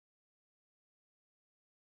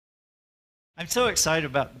I'm so excited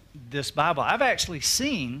about this Bible. I've actually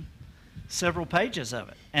seen several pages of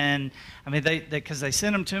it. And I mean, because they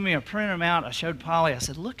sent them to me, I printed them out, I showed Polly, I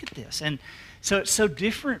said, look at this. And so it's so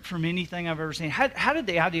different from anything I've ever seen. How did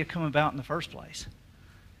the idea come about in the first place?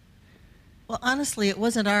 Well, honestly, it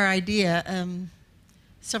wasn't our idea.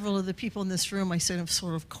 Several of the people in this room, I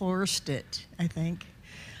sort of coerced it, I think.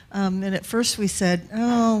 And at first we said,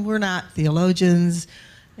 oh, we're not theologians,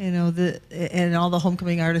 and all the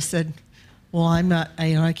homecoming artists said, well, I'm not,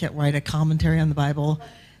 I can't write a commentary on the Bible.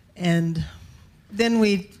 And then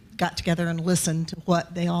we got together and listened to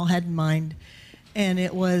what they all had in mind. And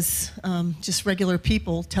it was just regular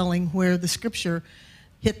people telling where the scripture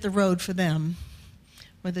hit the road for them,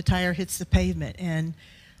 where the tire hits the pavement. And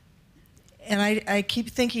I keep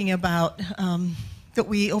thinking about that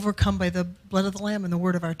we overcome by the blood of the Lamb and the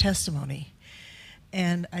word of our testimony.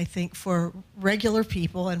 And I think for regular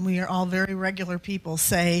people, and we are all very regular people,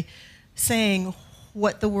 saying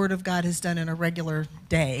what the Word of God has done in a regular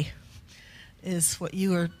day is what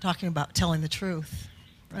you are talking about, telling the truth.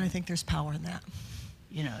 And I think there's power in that.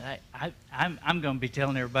 You know, I'm going to be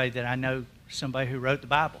telling everybody that I know somebody who wrote the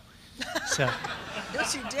Bible. So,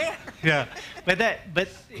 Don't you dare. Yeah, but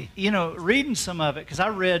reading some of it, because I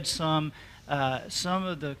read some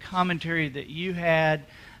of the commentary that you had,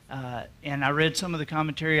 and I read some of the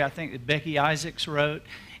commentary I think that Becky Isaacs wrote,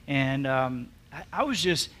 and I was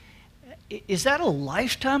just. Is that a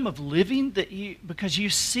lifetime of living because you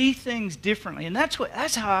see things differently? And that's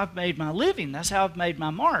how I've made my living. That's how I've made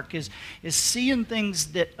my mark, is seeing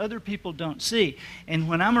things that other people don't see. And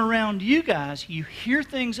when I'm around you guys, you hear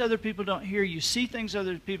things other people don't hear, you see things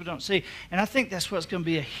other people don't see. And I think that's what's going to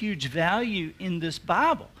be a huge value in this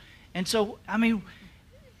Bible. And so, I mean,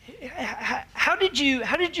 how did you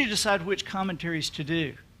decide which commentaries to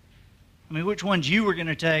do? I mean, which ones you were going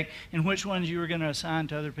to take and which ones you were going to assign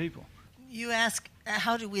to other people? You ask,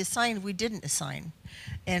 how did we assign? We didn't assign.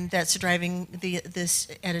 And that's driving this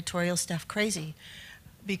editorial staff crazy,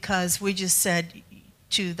 because we just said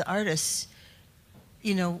to the artists,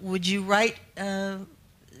 would you write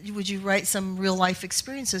some real life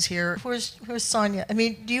experiences here? Where's Sonia? I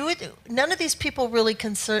mean, none of these people really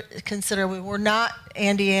consider we're not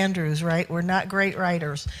Andy Andrews, right? We're not great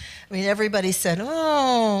writers. I mean, everybody said,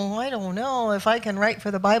 oh, I don't know if I can write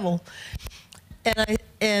for the Bible.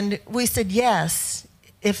 And we said, yes,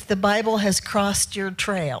 if the Bible has crossed your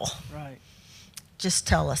trail, right, just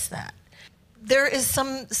tell us that. There is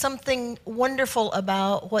something wonderful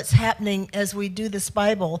about what's happening as we do this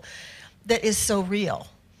Bible that is so real.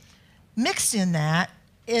 Mixed in that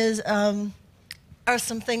are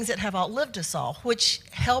some things that have outlived us all, which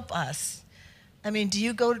help us. I mean, do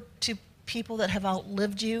you go to people that have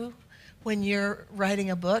outlived you when you're writing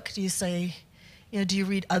a book? Do you say, do you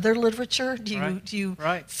read other literature? Do you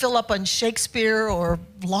fill up on Shakespeare or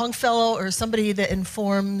Longfellow or somebody that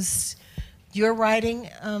informs your writing?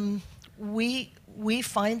 We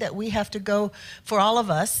find that we have to go, for all of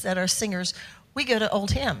us that are singers, we go to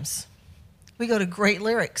old hymns. We go to great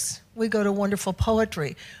lyrics. We go to wonderful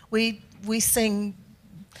poetry. We sing,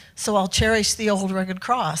 "So I'll Cherish the Old Rugged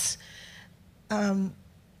Cross."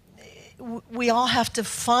 We all have to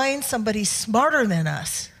find somebody smarter than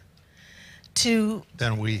us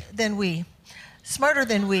than we. Smarter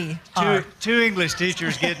than we are. Two English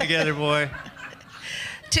teachers get together, boy.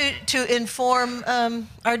 to inform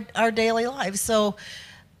our daily lives. So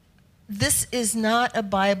this is not a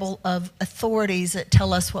Bible of authorities that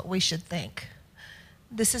tell us what we should think.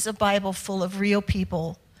 This is a Bible full of real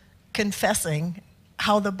people confessing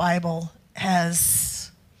how the Bible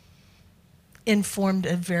has informed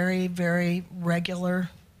a very, very regular,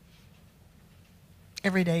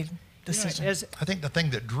 everyday decision. I think the thing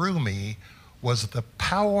that drew me was the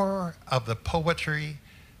power of the poetry,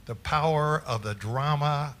 the power of the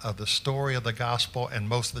drama, of the story of the gospel, and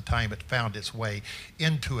most of the time it found its way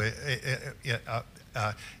into a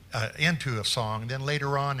song. Then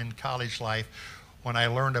later on in college life, when I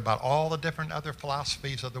learned about all the different other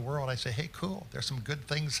philosophies of the world, I say, hey, cool, there's some good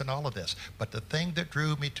things in all of this. But the thing that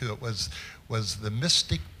drew me to it was the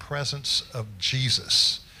mystic presence of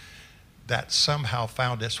Jesus that somehow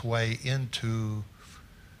found its way into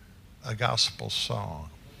a gospel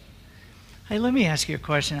song. Hey, let me ask you a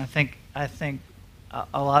question I think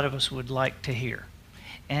a lot of us would like to hear,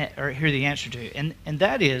 or hear the answer to. And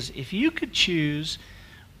that is, if you could choose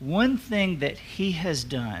one thing that he has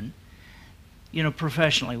done,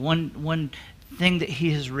 professionally, one thing that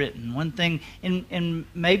he has written, one thing, and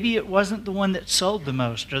maybe it wasn't the one that sold the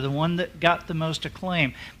most or the one that got the most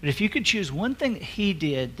acclaim, but if you could choose one thing that he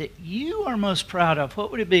did that you are most proud of,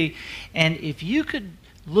 what would it be? And if you could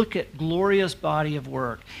look at Gloria's body of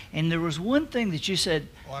work. And there was one thing that you said.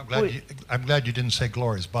 Well, I'm glad you didn't say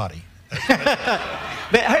Gloria's body.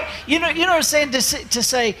 But you know what I'm saying, to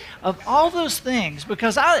say of all those things,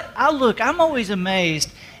 because I'm always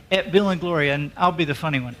amazed at Bill and Gloria, and I'll be the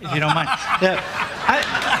funny one if you don't mind.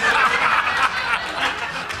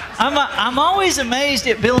 I'm always amazed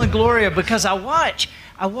at Bill and Gloria because I watch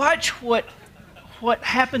what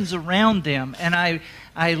happens around them, and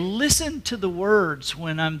I listen to the words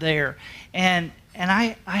when I'm there, and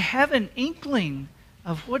I have an inkling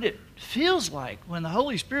of what it feels like when the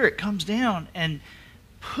Holy Spirit comes down and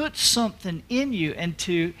puts something in you, and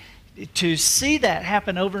to see that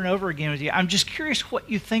happen over and over again with you. I'm just curious what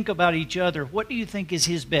you think about each other. What do you think is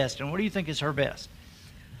his best, and what do you think is her best?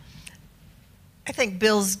 I think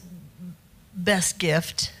Bill's best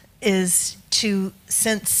gift is to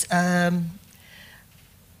sense a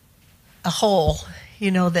hole,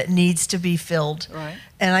 that needs to be filled. Right.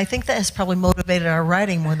 And I think that has probably motivated our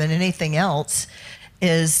writing more than anything else.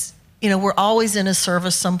 Is we're always in a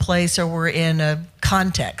service someplace, or we're in a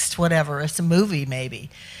context, whatever. It's a movie maybe,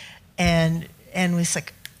 and we say,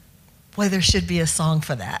 boy, there should be a song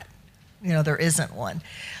for that. There isn't one.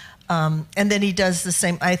 And then he does the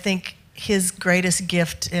same. I think his greatest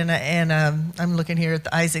gift, and I'm looking here at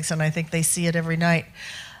the Isaacs, and I think they see it every night.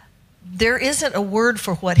 There isn't a word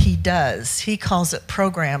for what he does. He calls it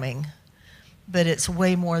programming, but it's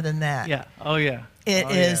way more than that. Yeah. Oh, yeah.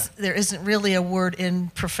 There isn't really a word in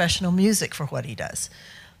professional music for what he does.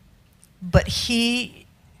 But he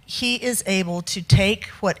is able to take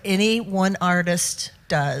what any one artist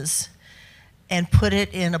does and put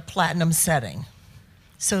it in a platinum setting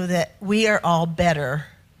so that we are all better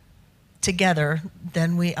together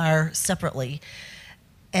than we are separately.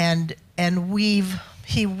 And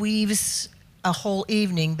he weaves a whole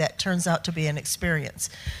evening that turns out to be an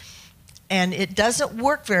experience. And it doesn't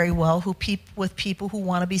work very well with people who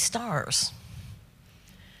want to be stars.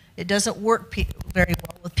 It doesn't work very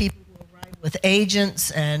well with people who arrive with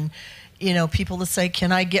agents and, people that say,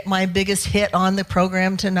 can I get my biggest hit on the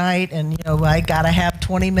program tonight? And, I got to have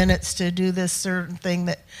 20 minutes to do this certain thing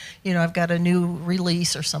that, I've got a new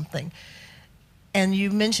release or something. And you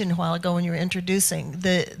mentioned a while ago when you were introducing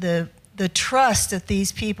the trust that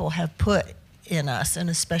these people have put in us, and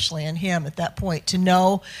especially in him at that point, to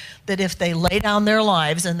know that if they lay down their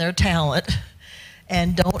lives and their talent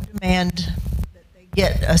and don't demand that they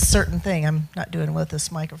get a certain thing, I'm not doing it with this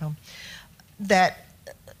microphone, that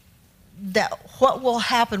what will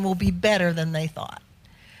happen will be better than they thought.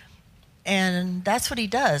 And that's what he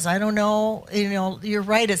does. I don't know, you're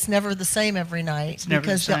right, it's never the same every night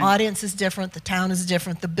because the audience is different, the town is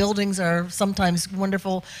different, the buildings are sometimes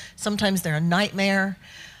wonderful, sometimes they're a nightmare.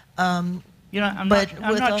 I'm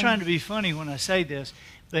not trying to be funny when I say this,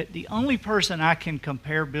 but the only person I can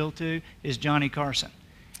compare Bill to is Johnny Carson.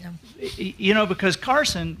 Yeah. Because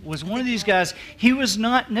Carson was one of these guys. He was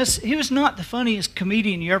not the funniest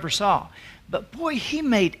comedian you ever saw, but boy, he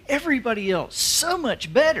made everybody else so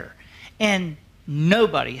much better. And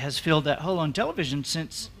nobody has filled that hole on television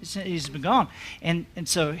since he's been gone. And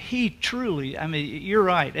so he truly, you're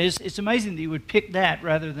right. It's amazing that you would pick that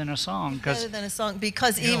rather than a song. Rather than a song,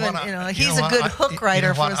 because he's a good hook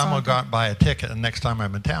writer for a song. I'm going to go out and buy a ticket the next time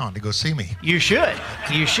I'm in town to go see me. You should.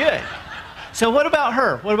 You should. So what about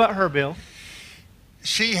her? What about her, Bill?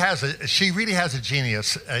 She really has a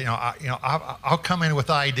genius. I'll come in with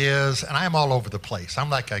ideas, and I'm all over the place. I'm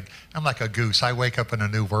like a goose. I wake up in a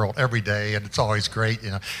new world every day, and it's always great.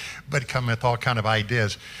 But come with all kind of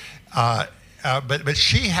ideas. But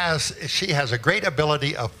she has a great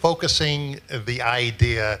ability of focusing the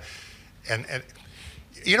idea, and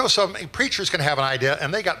some preachers can have an idea,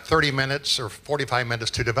 and they got 30 minutes or 45 minutes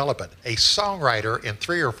to develop it. A songwriter in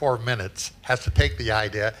 3 or 4 minutes has to take the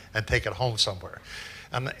idea and take it home somewhere.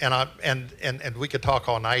 And we could talk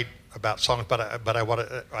all night about songs, but I want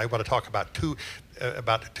to talk about two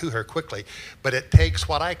here quickly. But it takes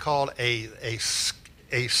what I call a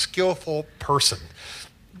skillful person.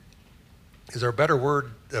 Is there a better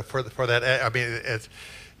word for that? It's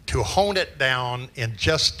to hone it down in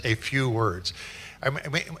just a few words.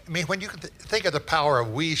 When you think of the power of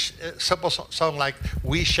simple song like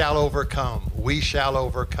 "We shall overcome, we shall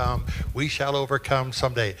overcome, we shall overcome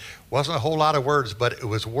someday." Wasn't a whole lot of words, but it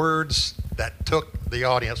was words that took the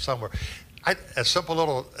audience somewhere. A simple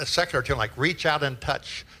little secular tune like "Reach out and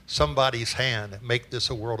touch somebody's hand, make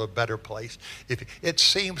this a world a better place." It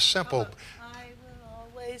seems simple. I will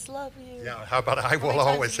always always love you. Yeah, how about I will How many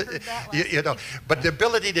times always, have you heard that you know, but the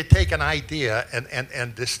ability to take an idea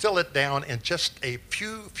and distill it down in just a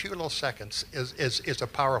few little seconds is a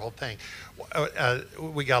powerful thing.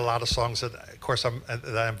 We got a lot of songs that, of course,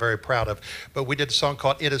 that I'm very proud of, but we did a song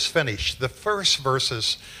called It Is Finished. The first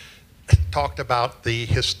verses talked about the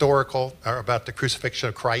historical, or about the crucifixion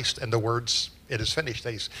of Christ and the words, "It is finished,"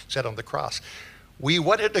 that he said on the cross. We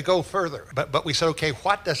wanted to go further, but we said, okay,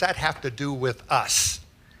 what does that have to do with us?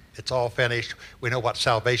 It's all finished. We know what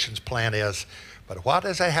salvation's plan is, but what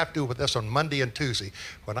does that have to do with us on Monday and Tuesday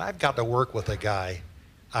when I've got to work with a guy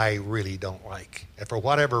I really don't like? And for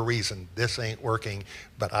whatever reason, this ain't working,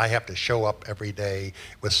 but I have to show up every day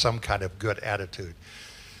with some kind of good attitude.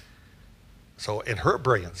 So in her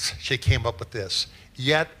brilliance, she came up with this.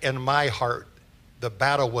 Yet in my heart, the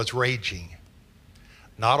battle was raging.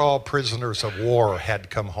 Not all prisoners of war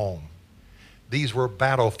had come home. These were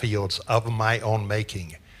battlefields of my own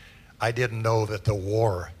making. I didn't know that the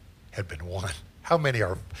war had been won. How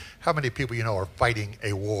many people you know are fighting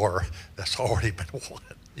a war that's already been won?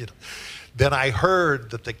 You know. Then I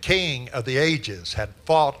heard that the King of the ages had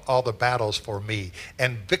fought all the battles for me,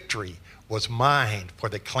 and victory was mine for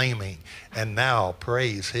the claiming. And now,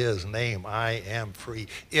 praise his name, I am free.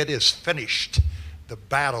 It is finished. The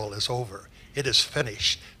battle is over. It is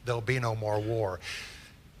finished. There'll be no more war.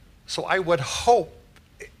 So I would hope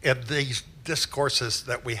in these discourses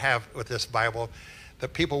that we have with this Bible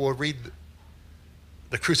that people will read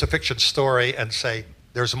the crucifixion story and say,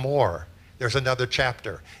 there's more. There's another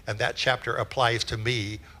chapter, and that chapter applies to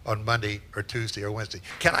me on Monday or Tuesday or Wednesday.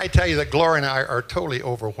 Can I tell you that Gloria and I are totally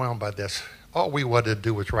overwhelmed by this? All we wanted to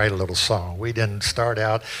do was write a little song. We didn't start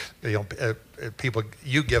out, you know, people,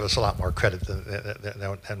 you give us a lot more credit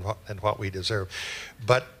than what we deserve.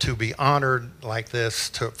 But to be honored like this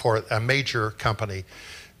for a major company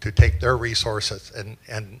to take their resources,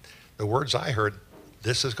 and the words I heard,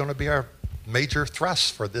 this is going to be our major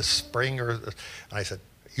thrust for this spring. And I said,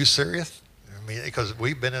 you serious? I mean, because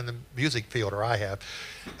we've been in the music field, or I have,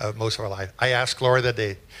 most of our life. I asked Gloria that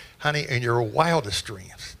day, honey, in your wildest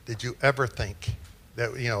dreams, did you ever think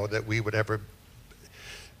that, you know, that we would ever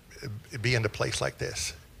be in a place like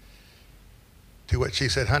this? To which she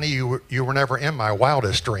said, honey, you were never in my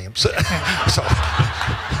wildest dreams. so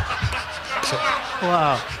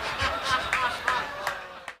Wow.